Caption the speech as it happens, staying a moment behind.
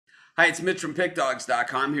Hi, it's Mitch from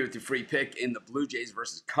Pickdawgz.com here with your free pick in the Blue Jays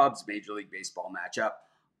versus Cubs Major League Baseball matchup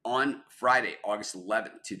on Friday, August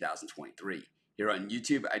 11th, 2023. Here on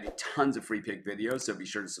YouTube, I do tons of free pick videos, so be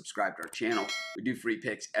sure to subscribe to our channel. We do free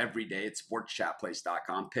picks every day at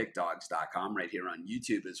sportschatplace.com, pickdawgz.com, right here on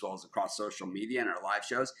YouTube, as well as across social media and our live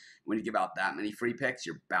shows. When you give out that many free picks,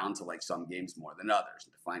 you're bound to like some games more than others.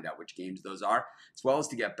 And to find out which games those are, as well as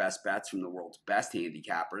to get best bets from the world's best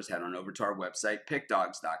handicappers, head on over to our website,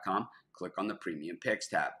 pickdawgz.com. Click on the Premium Picks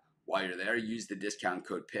tab. While you're there, use the discount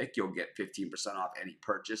code PICK. You'll get 15% off any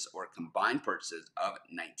purchase or combined purchases of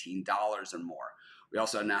 $19 or more. We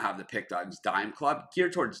also now have the Pick Dawgz Dime Club,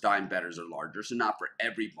 geared towards dime bettors or larger, so not for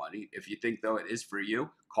everybody. If you think, though, it is for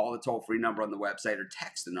you, call the toll-free number on the website or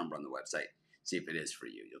text the number on the website. See if it is for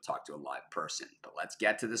you. You'll talk to a live person. But let's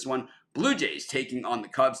get to this one. Blue Jays taking on the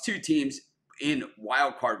Cubs, two teams in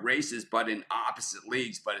wild card races, but in opposite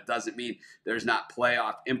leagues. But it doesn't mean there's not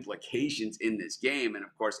playoff implications in this game. And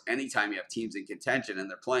of course, anytime you have teams in contention and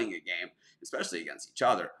they're playing a game, especially against each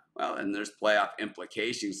other, well, and there's playoff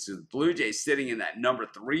implications. So the Blue Jays sitting in that number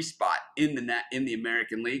 3 spot in the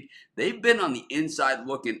American League, they've been on the inside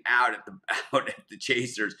looking out at the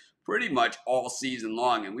Chasers pretty much all season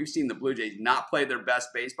long. And we've seen the Blue Jays not play their best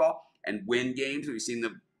baseball and win games. We've seen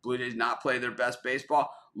the Blue Jays not play their best baseball,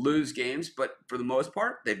 lose games, but for the most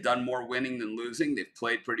part, they've done more winning than losing. They've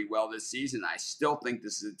played pretty well this season. I still think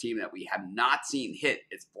this is a team that we have not seen hit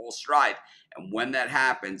its full stride. And when that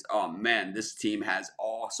happens, oh man, this team has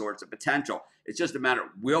all sorts of potential. It's just a matter of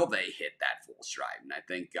will they hit that full stride? And I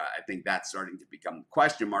think that's starting to become a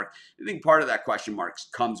question mark. I think part of that question mark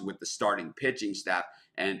comes with the starting pitching staff.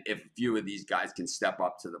 And if a few of these guys can step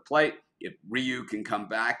up to the plate, if Ryu can come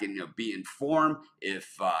back and be in form,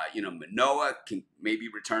 if Manoah can maybe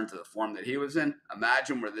return to the form that he was in,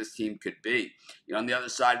 imagine where this team could be. On the other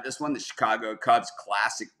side of this one, the Chicago Cubs,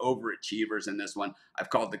 classic overachievers in this one.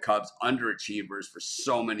 I've called the Cubs underachievers for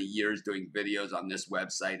so many years, doing videos on this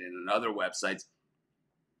website and on other websites.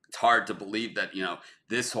 It's hard to believe that,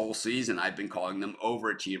 this whole season I've been calling them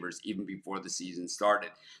overachievers even before the season started.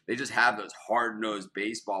 They just have those hard-nosed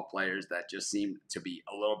baseball players that just seem to be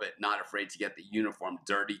a little bit not afraid to get the uniform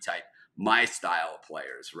dirty type, my style of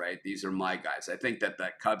players, right? These are my guys. I think that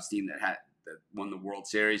Cubs team that won the World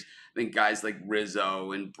Series, I think guys like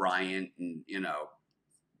Rizzo and Bryant and,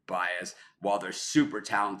 Baez, while they're super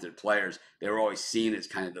talented players, they were always seen as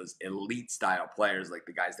kind of those elite style players, like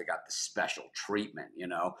the guys that got the special treatment,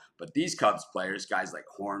 But these Cubs players, guys like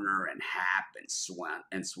Horner and Happ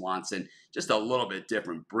and Swanson, just a little bit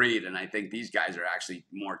different breed. And I think these guys are actually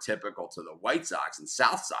more typical to the White Sox and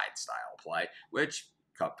South Side style play, which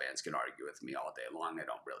Cub fans can argue with me all day long. I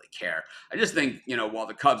don't really care. I just think, while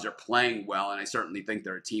the Cubs are playing well, and I certainly think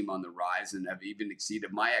they're a team on the rise and have even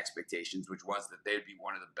exceeded my expectations, which was that they'd be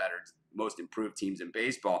one of the better, most improved teams in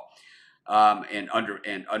baseball, and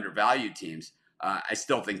undervalued teams. I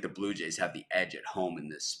still think the Blue Jays have the edge at home in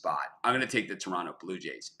this spot. I'm going to take the Toronto Blue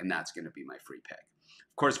Jays, and that's going to be my free pick.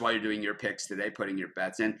 Of course, while you're doing your picks today, putting your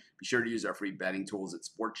bets in, be sure to use our free betting tools at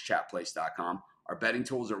sportschatplace.com. Our betting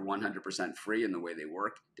tools are 100% free in the way they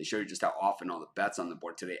work. They show you just how often all the bets on the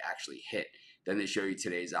board today actually hit. Then they show you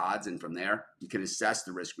today's odds, and from there, you can assess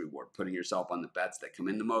the risk reward, putting yourself on the bets that come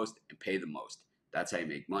in the most and pay the most. That's how you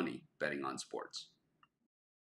make money betting on sports.